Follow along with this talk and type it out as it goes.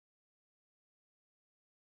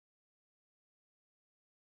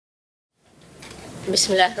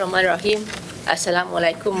Bismillahirrahmanirrahim.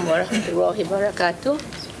 Assalamualaikum warahmatullahi wabarakatuh.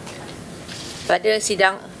 Pada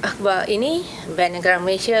sidang akhbar ini, Bank Negara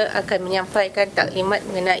Malaysia akan menyampaikan taklimat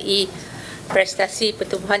mengenai prestasi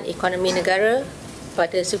pertumbuhan ekonomi negara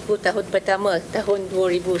pada 10 tahun pertama tahun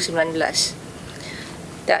 2019.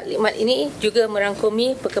 Taklimat ini juga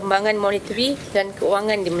merangkumi perkembangan moneteri dan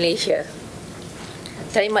keuangan di Malaysia.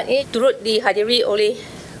 Taklimat ini turut dihadiri oleh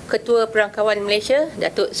Ketua Perangkawan Malaysia,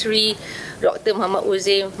 Datuk Seri Dr. Muhammad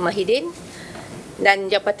Uzair Mahidin,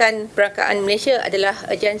 dan Jabatan Perangkaan Malaysia adalah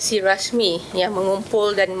agensi rasmi yang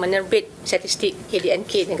mengumpul dan menerbit statistik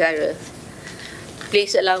KDNK negara.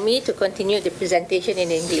 Please allow me to continue the presentation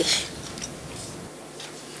in English.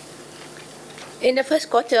 In the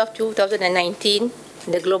first quarter of 2019,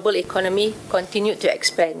 the global economy continued to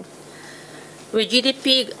expand. With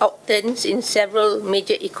GDP outturns in several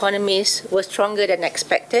major economies were stronger than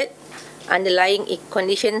expected, underlying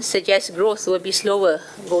conditions suggest growth will be slower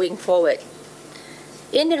going forward.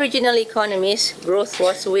 In the regional economies, growth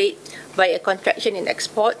was weighed by a contraction in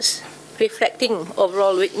exports, reflecting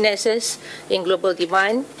overall weaknesses in global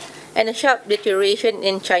demand and a sharp deterioration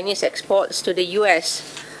in Chinese exports to the US,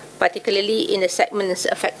 particularly in the segments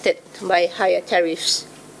affected by higher tariffs.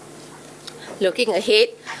 Looking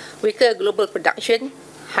ahead, weaker global production,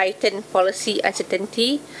 heightened policy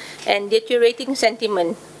uncertainty, and deteriorating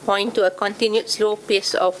sentiment point to a continued slow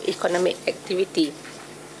pace of economic activity.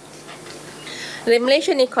 The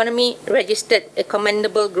Malaysian economy registered a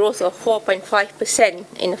commendable growth of 4.5%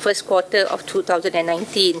 in the first quarter of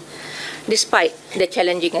 2019, despite the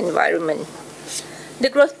challenging environment. The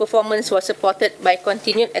growth performance was supported by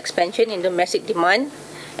continued expansion in domestic demand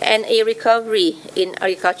and a recovery in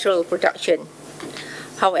agricultural production.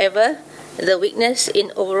 However, the weakness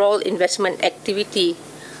in overall investment activity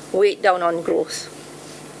weighed down on growth.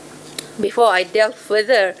 Before I delve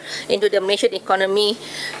further into the Malaysian economy,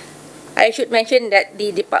 I should mention that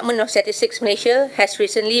the Department of Statistics Malaysia has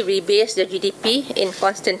recently rebased the GDP in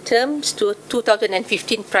constant terms to 2015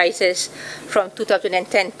 prices from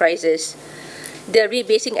 2010 prices. The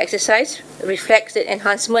rebasing exercise reflects the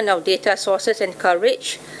enhancement of data sources and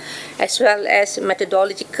coverage, as well as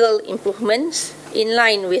methodological improvements in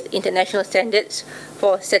line with international standards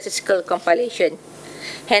for statistical compilation.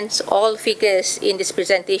 Hence, all figures in this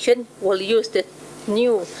presentation will use the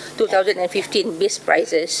new 2015 base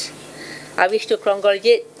prices. I wish to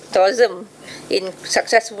congratulate TOSM in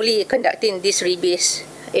successfully conducting this rebase.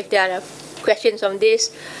 If there are questions on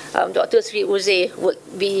this, Dr. Sri Uzair would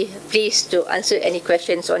be pleased to answer any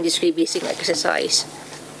questions on this rebasing exercise.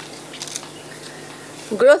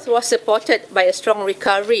 Growth was supported by a strong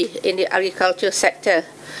recovery in the agriculture sector,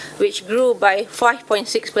 which grew by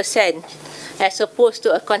 5.6% as opposed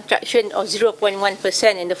to a contraction of 0.1%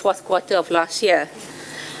 in the fourth quarter of last year.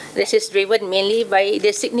 This is driven mainly by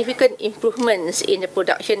the significant improvements in the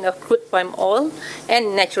production of crude palm oil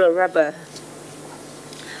and natural rubber.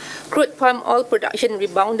 Crude palm oil production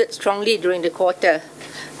rebounded strongly during the quarter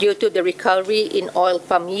due to the recovery in oil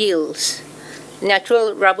palm yields.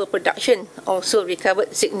 Natural rubber production also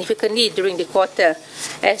recovered significantly during the quarter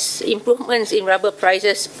as improvements in rubber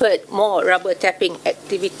prices spurred more rubber tapping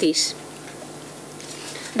activities.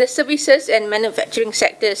 The services and manufacturing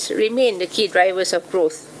sectors remain the key drivers of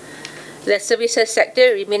growth. The services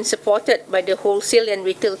sector remains supported by the wholesale and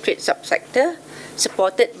retail trade subsector,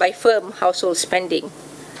 supported by firm household spending.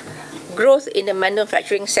 Growth in the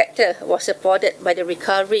manufacturing sector was supported by the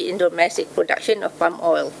recovery in domestic production of palm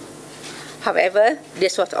oil. However,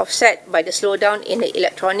 this was offset by the slowdown in the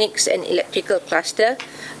electronics and electrical cluster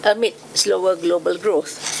amid slower global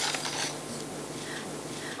growth.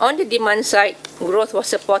 On the demand side, growth was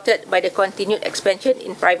supported by the continued expansion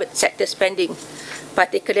in private sector spending,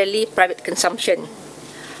 particularly private consumption.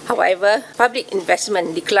 However, public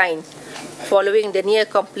investment declined following the near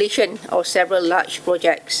completion of several large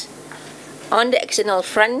projects. On the external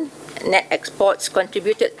front, net exports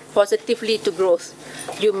contributed positively to growth,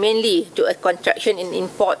 due mainly to a contraction in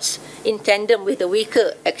imports in tandem with the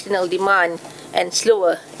weaker external demand and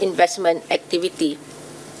slower investment activity.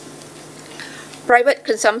 Private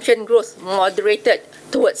consumption growth moderated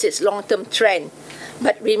towards its long-term trend,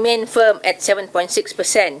 but remained firm at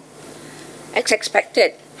 7.6%. As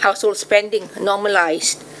expected, household spending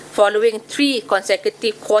normalized following 3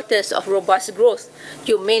 consecutive quarters of robust growth,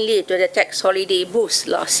 due mainly to the tax holiday boost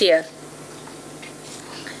last year.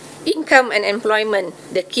 Income and employment,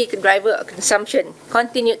 the key driver of consumption,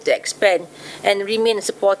 continued to expand and remain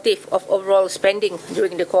supportive of overall spending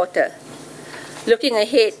during the quarter. Looking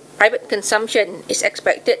ahead, private consumption is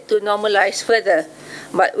expected to normalize further,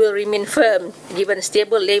 but will remain firm given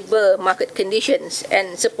stable labour market conditions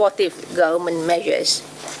and supportive government measures.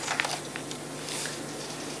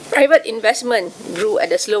 Private investment grew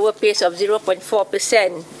at a slower pace of 0.4%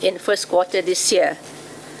 in the first quarter this year.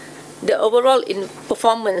 The overall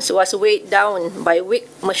performance was weighed down by weak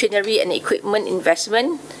machinery and equipment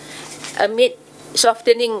investment amid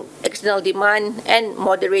softening external demand and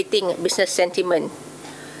moderating business sentiment.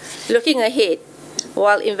 Looking ahead,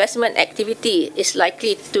 while investment activity is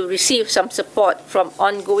likely to receive some support from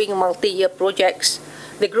ongoing multi-year projects,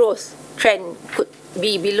 the growth trend could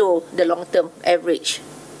be below the long-term average.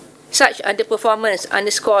 Such underperformance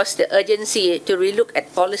underscores the urgency to relook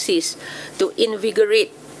at policies to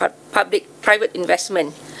invigorate public-private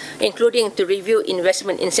investment, including to review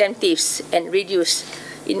investment incentives and reduce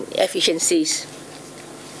inefficiencies.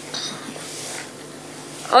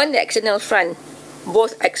 On the external front,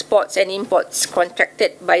 both exports and imports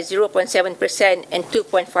contracted by 0.7% and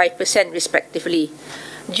 2.5% respectively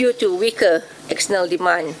due to weaker external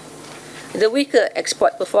demand. The weaker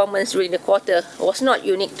export performance during the quarter was not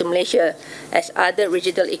unique to Malaysia, as other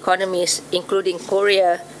regional economies, including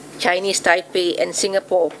Korea, Chinese Taipei, and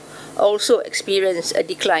Singapore, also experienced a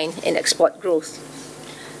decline in export growth.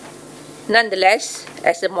 Nonetheless,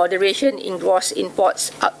 as the moderation in gross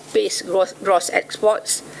imports outpaced gross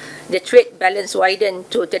exports, the trade balance widened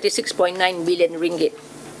to 36.9 billion ringgit.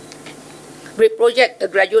 We project a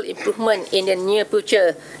gradual improvement in the near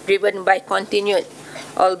future, driven by continued,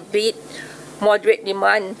 albeit moderate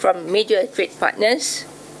demand from major trade partners,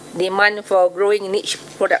 demand for growing niche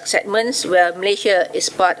product segments where Malaysia is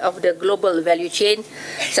part of the global value chain,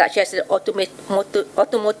 such as the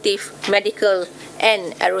automotive, medical,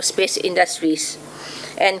 and aerospace industries,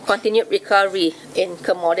 and continued recovery in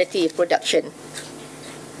commodity production.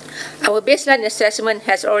 Our baseline assessment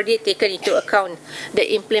has already taken into account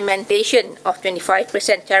the implementation of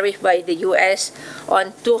 25% tariff by the US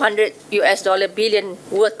on $200 billion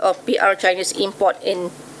worth of PR Chinese import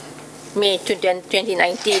in May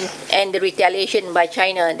 2019 and the retaliation by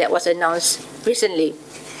China that was announced recently.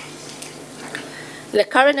 The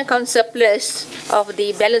current account surplus of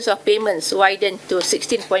the balance of payments widened to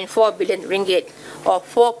 16.4 billion ringgit, or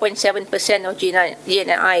 4.7% of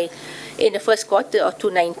GNI in the first quarter of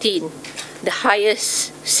 2019, the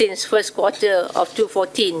highest since first quarter of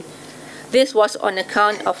 2014. This was on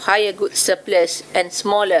account of higher goods surplus and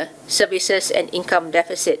smaller services and income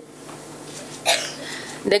deficit.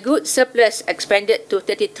 The goods surplus expanded to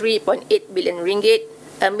 33.8 billion ringgit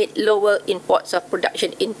amid lower imports of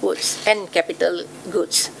production inputs and capital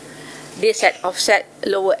goods. This had offset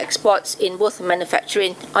lower exports in both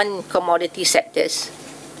manufacturing and commodity sectors.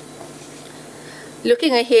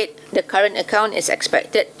 Looking ahead, the current account is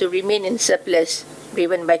expected to remain in surplus,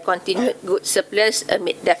 driven by continued goods surplus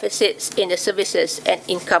amid deficits in the services and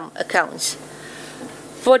income accounts.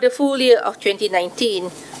 For the full year of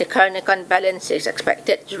 2019, the current account balance is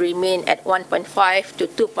expected to remain at 1.5 to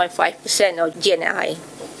 2.5% of GNI.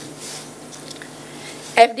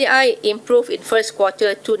 FDI improved in first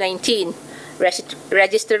quarter 2019,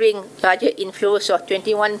 registering larger inflows of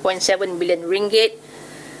 21.7 billion ringgit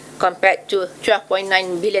compared to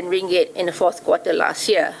 12.9 billion ringgit in the fourth quarter last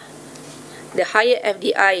year. The higher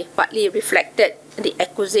FDI partly reflected the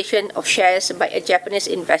acquisition of shares by a Japanese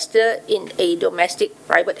investor in a domestic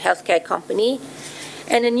private healthcare company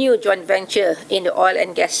and a new joint venture in the oil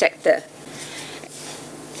and gas sector.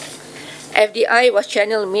 FDI was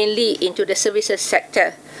channeled mainly into the services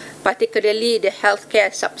sector, particularly the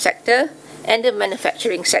healthcare subsector and the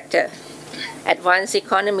manufacturing sector. Advanced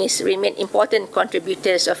economies remain important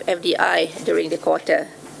contributors of FDI during the quarter.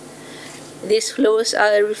 These flows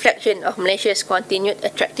are a reflection of Malaysia's continued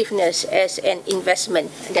attractiveness as an investment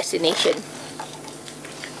destination.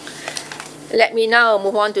 Let me now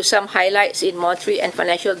move on to some highlights in monetary and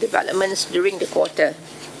financial developments during the quarter.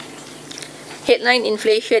 Headline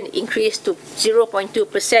inflation increased to 0.2%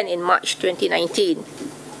 in March 2019.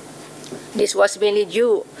 This was mainly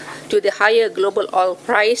due to the higher global oil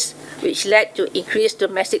price, which led to increased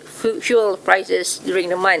domestic fuel prices during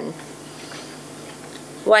the month.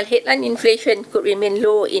 While headline inflation could remain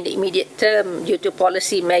low in the immediate term due to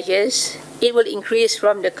policy measures, it will increase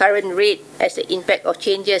from the current rate as the impact of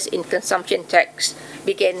changes in consumption tax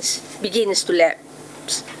begins to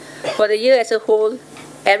lapse. For the year as a whole,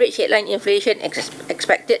 average headline inflation is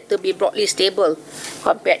expected to be broadly stable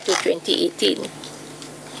compared to 2018.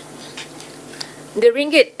 The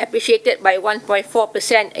ringgit appreciated by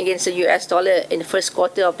 1.4% against the US dollar in the first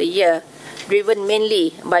quarter of the year, driven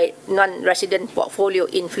mainly by non-resident portfolio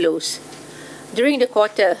inflows. During the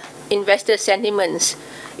quarter, investor sentiments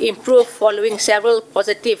improved following several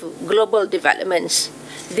positive global developments.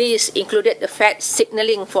 These included the Fed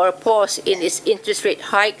signaling for a pause in its interest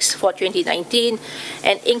rate hikes for 2019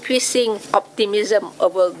 and increasing optimism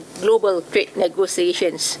over global trade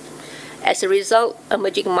negotiations. As a result,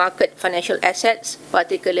 emerging market financial assets,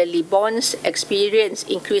 particularly bonds, experienced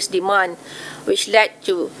increased demand, which led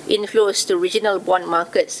to inflows to regional bond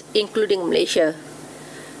markets, including Malaysia.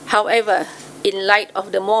 However, in light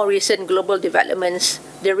of the more recent global developments,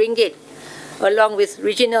 the ringgit, along with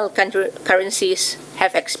regional currencies,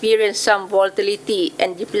 have experienced some volatility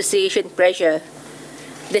and depreciation pressure.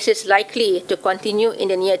 This is likely to continue in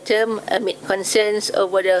the near term amid concerns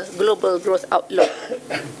over the global growth outlook.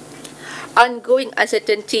 Ongoing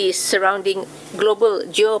uncertainties surrounding global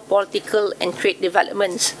geopolitical and trade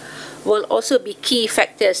developments will also be key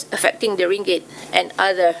factors affecting the ringgit and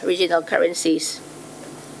other regional currencies.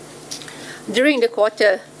 During the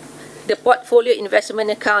quarter, the portfolio investment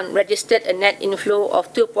account registered a net inflow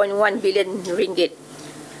of 2.1 billion ringgit.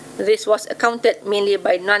 This was accounted mainly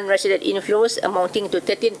by non-resident inflows amounting to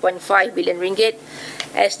 13.5 billion ringgit,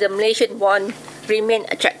 as the Malaysian bond remained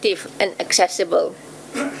attractive and accessible.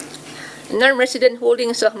 Non-resident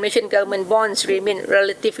holdings of Malaysian government bonds remain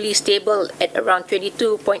relatively stable at around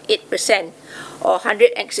 22.8% or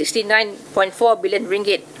 169.4 billion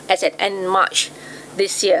ringgit as at end March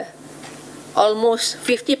this year. Almost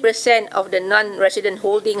 50% of the non-resident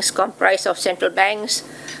holdings comprise of central banks,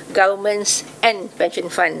 governments, and pension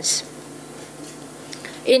funds.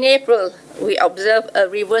 In April, we observed a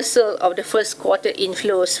reversal of the first quarter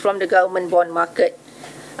inflows from the government bond market,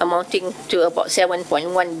 amounting to about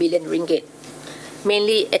 7.1 billion ringgit,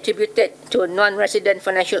 mainly attributed to non-resident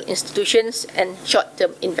financial institutions and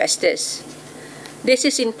short-term investors. This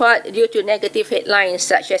is in part due to negative headlines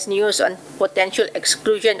such as news on potential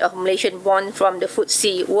exclusion of Malaysian bond from the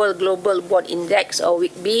FTSE World Global Bond Index or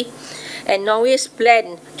WGB, and Norway's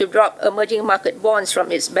plan to drop emerging market bonds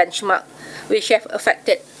from its benchmark, which have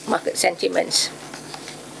affected market sentiments.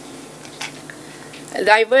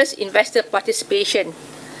 Diverse investor participation,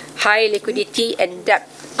 high liquidity and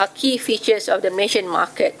depth are key features of the Malaysian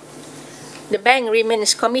market. The bank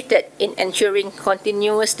remains committed in ensuring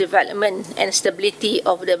continuous development and stability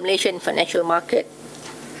of the Malaysian financial market.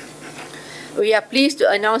 We are pleased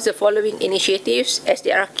to announce the following initiatives as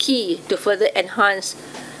they are key to further enhance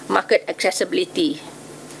market accessibility.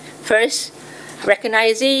 First,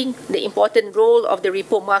 recognizing the important role of the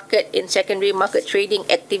repo market in secondary market trading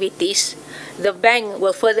activities, the bank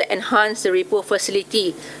will further enhance the repo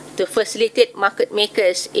facility to facilitate market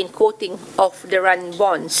makers in quoting off-the-run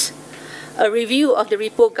bonds. A review of the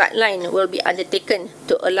repo guideline will be undertaken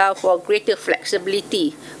to allow for greater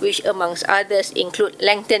flexibility, which amongst others include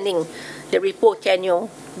lengthening the repo tenure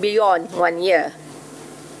beyond 1 year.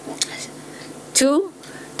 2.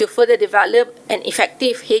 To further develop an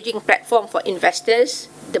effective hedging platform for investors,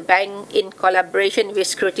 the bank, in collaboration with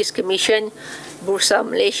Securities Commission, Bursa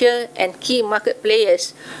Malaysia, and key market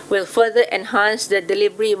players, will further enhance the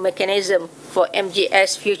delivery mechanism for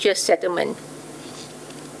MGS future settlement.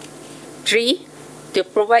 3. To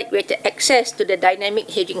provide greater access to the dynamic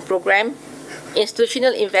hedging program,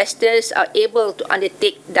 institutional investors are able to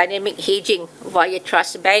undertake dynamic hedging via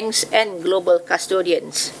trust banks and global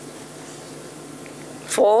custodians.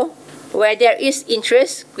 4. Where there is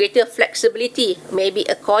interest, greater flexibility may be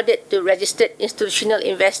accorded to registered institutional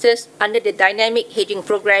investors under the dynamic hedging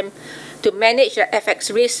program to manage the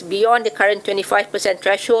FX risk beyond the current 25%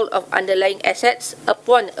 threshold of underlying assets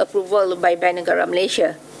upon approval by Bank Negara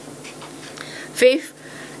Malaysia. 5th,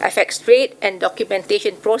 FX trade and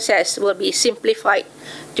documentation process will be simplified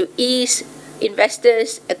to ease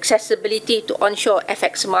investors' accessibility to onshore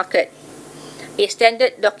FX market. A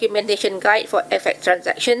standard documentation guide for FX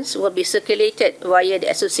transactions will be circulated via the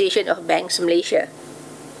Association of Banks Malaysia.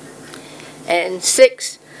 And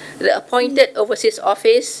 6, the appointed overseas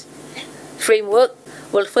office framework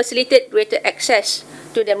will facilitate greater access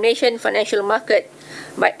to the Malaysian financial market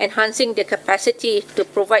by enhancing the capacity to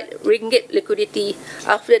provide ringgit liquidity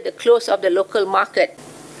after the close of the local market.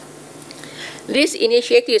 These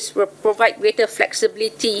initiatives will provide greater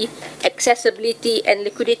flexibility, accessibility, and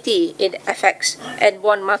liquidity in the FX and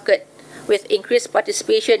bond market, with increased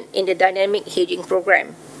participation in the dynamic hedging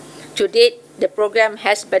program. To date, the program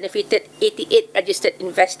has benefited 88 registered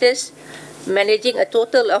investors, managing a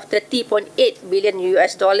total of $30.8 billion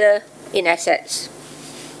in assets.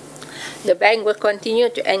 The bank will continue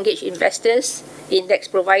to engage investors, index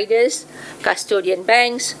providers, custodian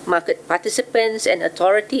banks, market participants, and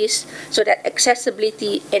authorities so that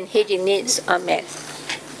accessibility and hedging needs are met.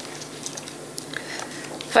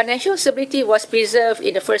 Financial stability was preserved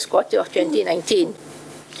in the first quarter of 2019.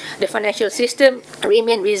 The financial system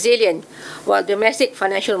remained resilient, while domestic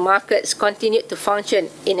financial markets continued to function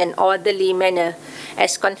in an orderly manner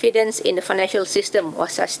as confidence in the financial system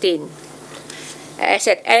was sustained. As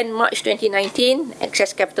at end March 2019,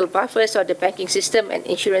 excess capital buffers of the banking system and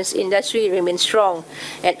insurance industry remain strong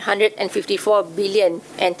at 154 billion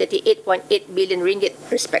and 38.8 billion ringgit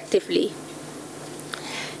respectively.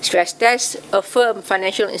 Stress tests affirm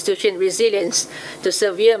financial institution resilience to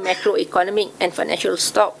severe macroeconomic and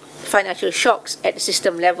financial shocks at the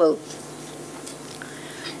system level.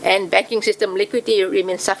 And banking system liquidity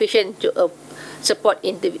remains sufficient to support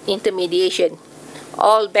intermediation.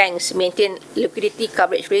 All banks maintain liquidity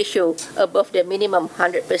coverage ratio above the minimum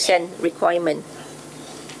 100% requirement.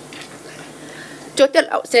 Total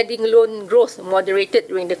outstanding loan growth moderated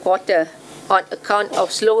during the quarter on account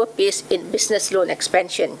of slower pace in business loan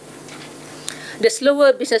expansion. The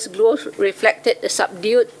slower business growth reflected the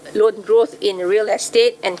subdued loan growth in real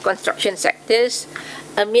estate and construction sectors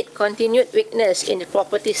amid continued weakness in the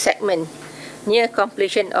property segment, near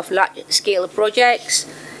completion of large-scale projects,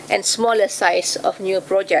 and smaller size of new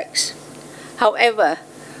projects. However,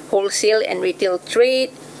 wholesale and retail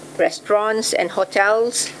trade, restaurants and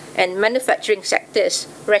hotels, and manufacturing sectors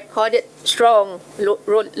recorded strong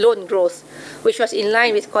loan growth, which was in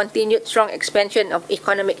line with continued strong expansion of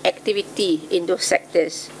economic activity in those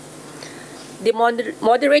sectors. The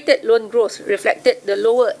moderated loan growth reflected the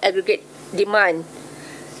lower aggregate demand.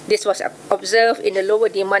 This was observed in the lower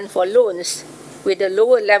demand for loans, with a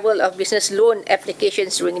lower level of business loan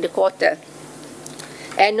applications during the quarter.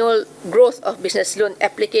 Annual growth of business loan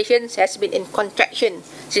applications has been in contraction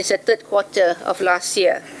since the third quarter of last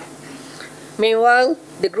year. Meanwhile,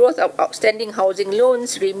 the growth of outstanding household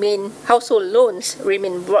loans remain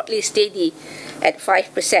broadly steady at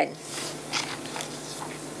 5%.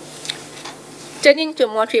 Turning to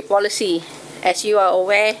monetary policy, as you are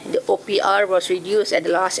aware, the OPR was reduced at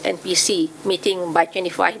the last NPC meeting by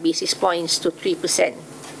 25 basis points to 3%.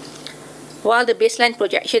 While the baseline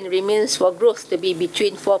projection remains for growth to be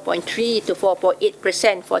between 4.3 to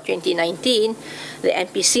 4.8% for 2019, the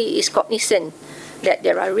NPC is cognizant that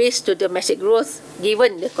there are risks to domestic growth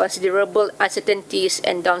given the considerable uncertainties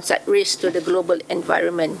and downside risks to the global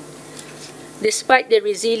environment. Despite the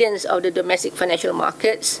resilience of the domestic financial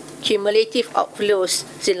markets, cumulative outflows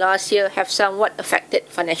since last year have somewhat affected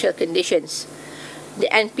financial conditions. The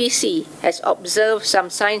NPC has observed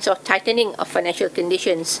some signs of tightening of financial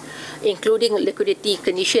conditions, including liquidity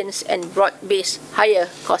conditions and broad-based higher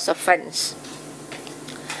cost of funds.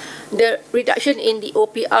 The reduction in the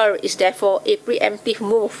OPR is therefore a preemptive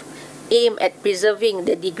move aimed at preserving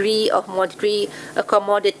the degree of monetary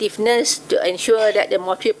accommodativeness to ensure that the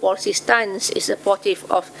monetary policy stance is supportive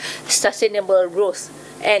of sustainable growth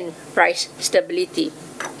and price stability.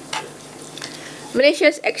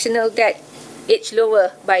 Malaysia's external debt edged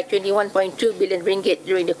lower by 21.2 billion ringgit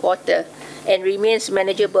during the quarter and remains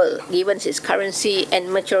manageable given its currency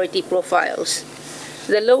and maturity profiles.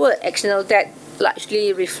 The lower external debt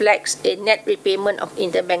largely reflects a net repayment of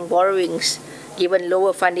interbank borrowings, given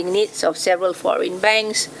lower funding needs of several foreign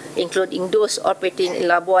banks, including those operating in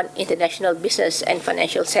Labuan International Business and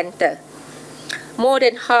Financial Centre. More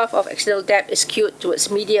than half of external debt is skewed towards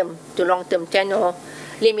medium to long-term tenure,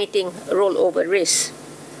 limiting rollover risk.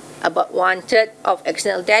 About one-third of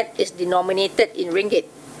external debt is denominated in ringgit,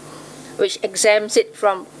 which exempts it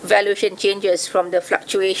from valuation changes from the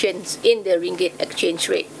fluctuations in the ringgit exchange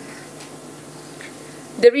rate.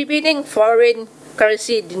 The remaining foreign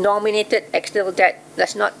currency denominated external debt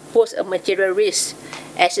does not pose a material risk,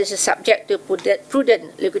 as it is subject to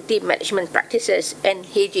prudent liquidity management practices and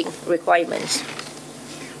hedging requirements.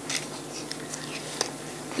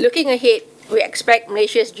 Looking ahead, we expect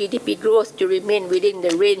Malaysia's GDP growth to remain within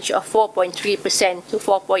the range of 4.3% to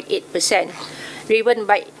 4.8%, driven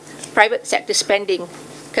by private sector spending,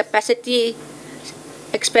 capacity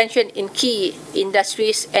expansion in key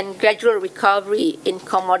industries, and gradual recovery in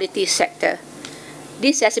commodity sector.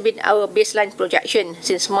 This has been our baseline projection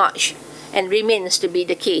since March and remains to be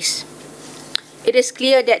the case. It is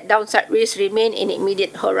clear that downside risks remain in the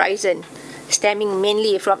immediate horizon, stemming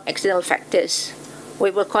mainly from external factors.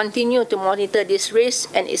 We will continue to monitor this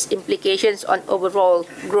risk and its implications on overall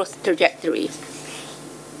growth trajectory.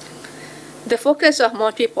 The focus of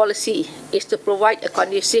monetary policy is to provide a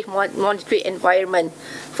conducive monetary environment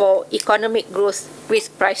for economic growth with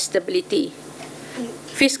price stability.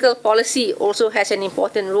 Fiscal policy also has an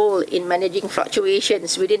important role in managing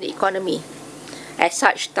fluctuations within the economy. As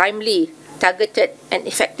such, timely, targeted, and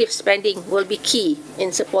effective spending will be key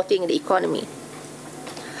in supporting the economy.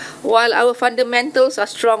 While our fundamentals are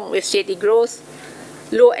strong with steady growth,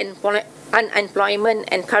 low unemployment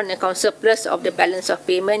and current account surplus of the balance of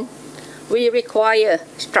payment, we require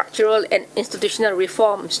structural and institutional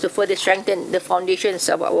reforms to further strengthen the foundations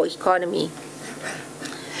of our economy.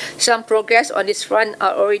 Some progress on this front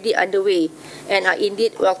are already underway and are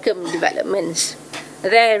indeed welcome developments.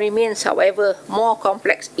 There remains, however, more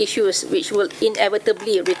complex issues which will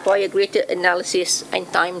inevitably require greater analysis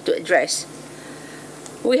and time to address.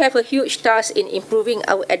 We have a huge task in improving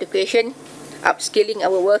our education, upskilling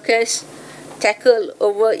our workers, tackle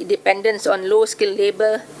over-dependence on low-skilled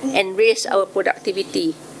labor, and raise our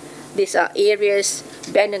productivity. These are areas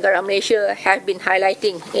Bank Negara Malaysia have been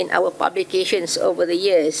highlighting in our publications over the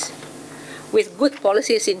years. With good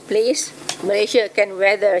policies in place, Malaysia can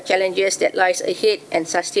weather challenges that lies ahead and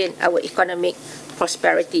sustain our economic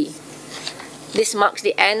prosperity. This marks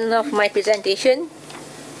the end of my presentation.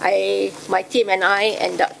 My team and I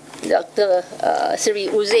and Dr. Sri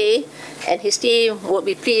Uze and his team would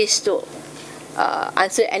be pleased to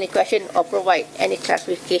answer any question or provide any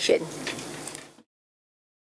clarification.